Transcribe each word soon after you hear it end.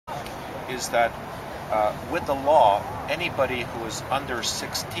is that with the law, anybody who is under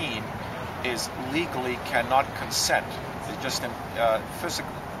 16 is legally cannot consent. It's just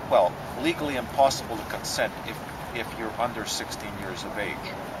physically, well, legally impossible to consent if you're under 16 years of age,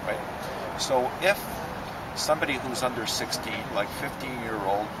 right? So if somebody who's under 16, like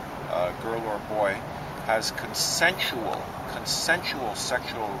 15-year-old girl or boy, has consensual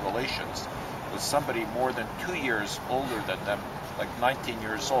sexual relations with somebody more than 2 years older than them, like 19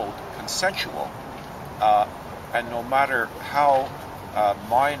 years old, consensual, and no matter how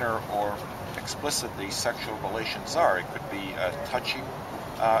minor or explicit these sexual relations are, it could be touching,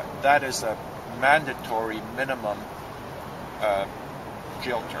 that is a mandatory minimum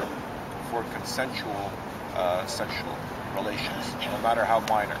jail term for consensual sexual relations, no matter how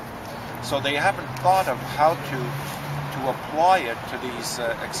minor. So they haven't thought of how to apply it to these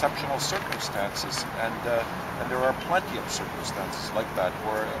exceptional circumstances, and there are plenty of circumstances like that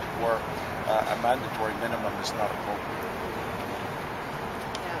where a mandatory minimum is not appropriate.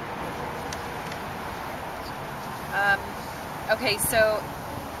 Yeah. Okay, so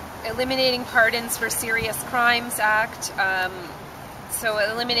Eliminating Pardons for Serious Crimes Act. So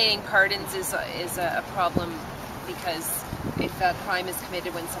eliminating pardons is a problem, because if a crime is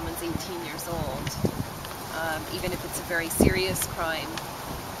committed when someone's 18 years old, even if it's a very serious crime,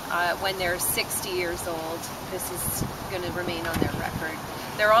 when they're 60 years old, this is going to remain on their record.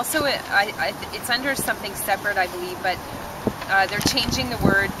 They're also, it's under something separate, I believe, but they're changing the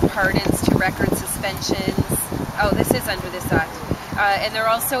word pardons to record suspensions. Oh, this is under this act. And they're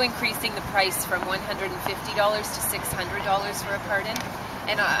also increasing the price from $150 to $600 for a pardon.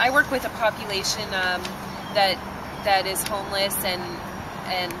 And I work with a population that is homeless and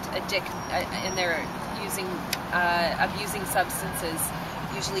they're abusing substances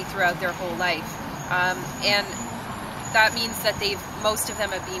usually throughout their whole life, and that means that most of them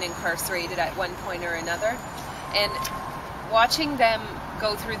have been incarcerated at one point or another. And watching them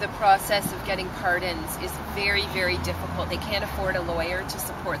go through the process of getting pardons is very, very difficult. They can't afford a lawyer to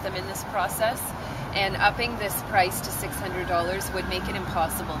support them in this process, and upping this price to $600 would make it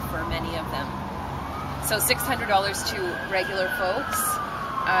impossible for many of them. So $600 to regular folks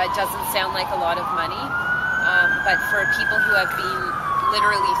doesn't sound like a lot of money, but for people who have been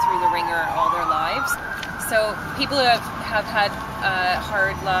literally through the ringer all their lives, so people who have had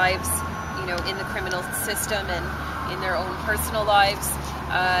hard lives, in the criminal system and in their own personal lives,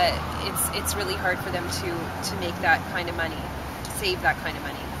 it's really hard for them to make that kind of money, save that kind of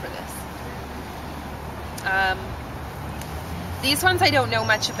money for this. These ones I don't know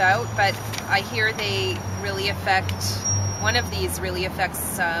much about, but I hear they really one of these really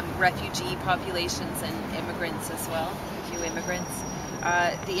affects refugee populations and immigrants as well, new immigrants.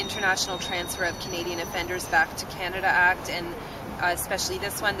 The International Transfer of Canadian Offenders Back to Canada Act, and especially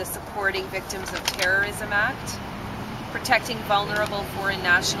this one, the Supporting Victims of Terrorism Act, Protecting Vulnerable Foreign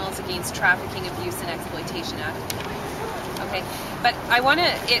Nationals Against Trafficking, Abuse, and Exploitation Act. Okay, but I want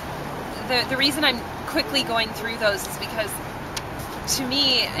to, the reason I'm quickly going through those is because to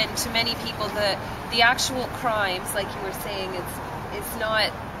me and to many people, the actual crimes, like you were saying, it's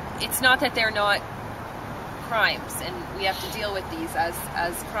not that they're not crimes, and we have to deal with these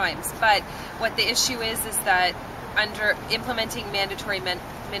as crimes. But what the issue is that under implementing mandatory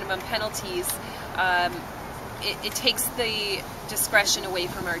minimum penalties, it takes the discretion away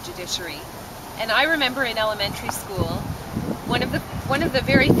from our judiciary. And I remember in elementary school, one of the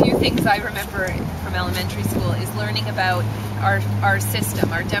very few things I remember from elementary school is learning about our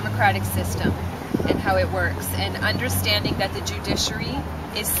system, our democratic system, and how it works, and understanding that the judiciary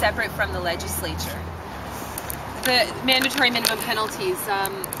is separate from the legislature. The mandatory minimum penalties,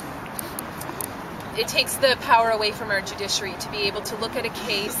 it takes the power away from our judiciary to be able to look at a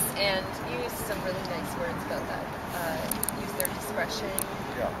case and use some really nice words about that, use their discretion.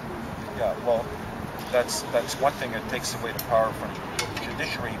 Yeah. Well, that's one thing. It takes away the power from the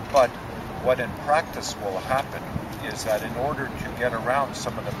judiciary, but what in practice will happen is that in order to get around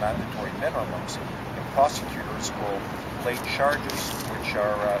some of the mandatory minimums, the prosecutors will lay charges which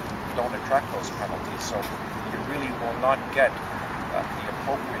don't attract those penalties. So you really will not get the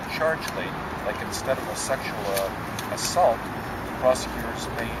appropriate charge laid. Like instead of a sexual assault, the prosecutors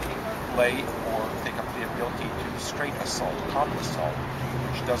may lay or take a plea of guilty to straight assault, common assault,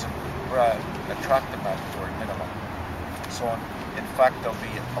 which doesn't attract the mandatory minimum. So in fact, there'll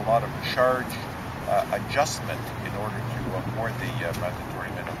be a lot of charge adjustment in order to avoid the mandatory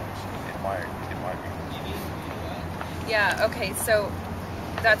minimums, in my view. Yeah, okay, so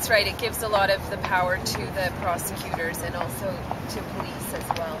that's right. It gives a lot of the power to the prosecutors and also to police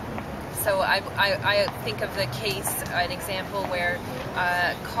as well. So I think of the case, an example where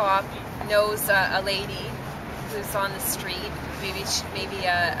a cop knows a lady who's on the street, maybe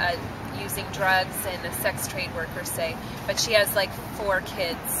using drugs and a sex trade worker, say, but she has like 4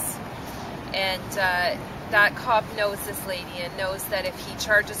 kids, and that cop knows this lady and knows that if he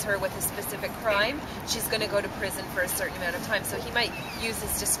charges her with a specific crime, she's going to go to prison for a certain amount of time, so he might use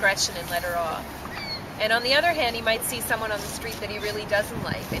his discretion and let her off. And on the other hand, he might see someone on the street that he really doesn't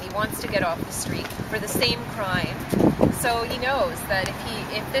like, and he wants to get off the street for the same crime. So he knows that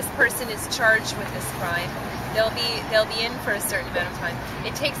if this person is charged with this crime, they'll be in for a certain amount of time.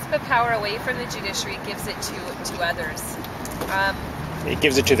 It takes the power away from the judiciary, it gives it to others. It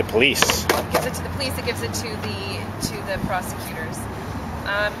gives it to the police. It gives it to the police. It gives it to the prosecutors,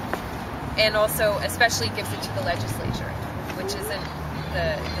 and also especially gives it to the legislature, which isn't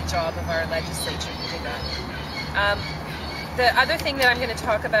the job of our legislature to do that. The other thing that I'm going to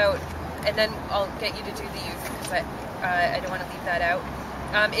talk about, and then I'll get you to do the youth because I don't want to leave that out,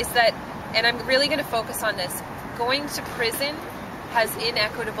 is that, and I'm really going to focus on this, going to prison has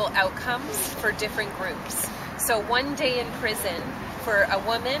inequitable outcomes for different groups. So one day in prison for a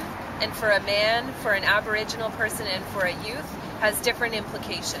woman and for a man, for an Aboriginal person and for a youth has different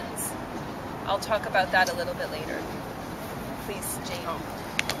implications. I'll talk about that a little bit later. Please, Jane.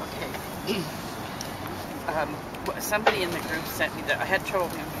 Okay. Somebody in the group sent me I had trouble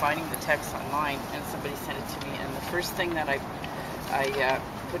finding the text online, and somebody sent it to me, and the first thing that I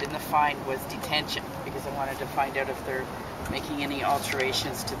put in the find was detention, because I wanted to find out if they're making any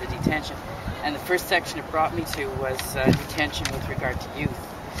alterations to the detention. And the first section it brought me to was detention with regard to youth.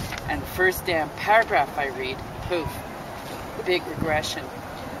 And the first damn paragraph I read, poof, big regression.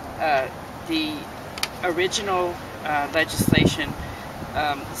 The original legislation,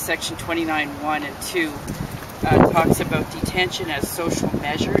 section 29(1) and 2, talks about detention as social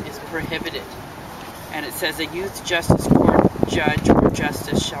measure is prohibited. And it says a youth justice court judge or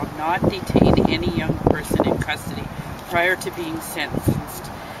justice shall not detain any young person in custody prior to being sentenced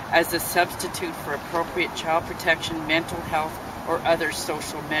as a substitute for appropriate child protection, mental health, or other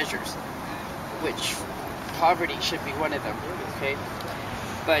social measures, which poverty should be one of them, okay?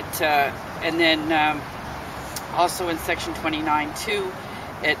 But, and then also in section 29(2),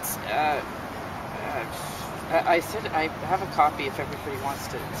 it's, I said I have a copy if everybody wants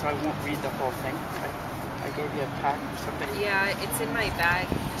to, so I won't read the whole thing. I gave you a pack from somebody. Yeah, it's in my bag.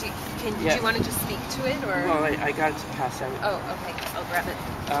 Do you want to just speak to it, or? Well, I got it to pass out. Oh, okay. I'll grab it.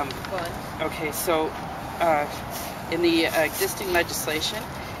 Go on. Okay, so in the existing legislation,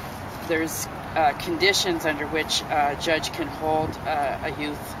 there's conditions under which a judge can hold a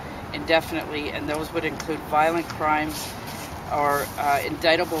youth indefinitely, and those would include violent crimes or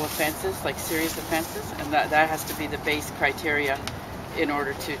indictable offenses, like serious offenses, and that has to be the base criteria in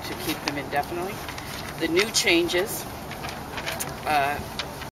order to keep them indefinitely. The new changes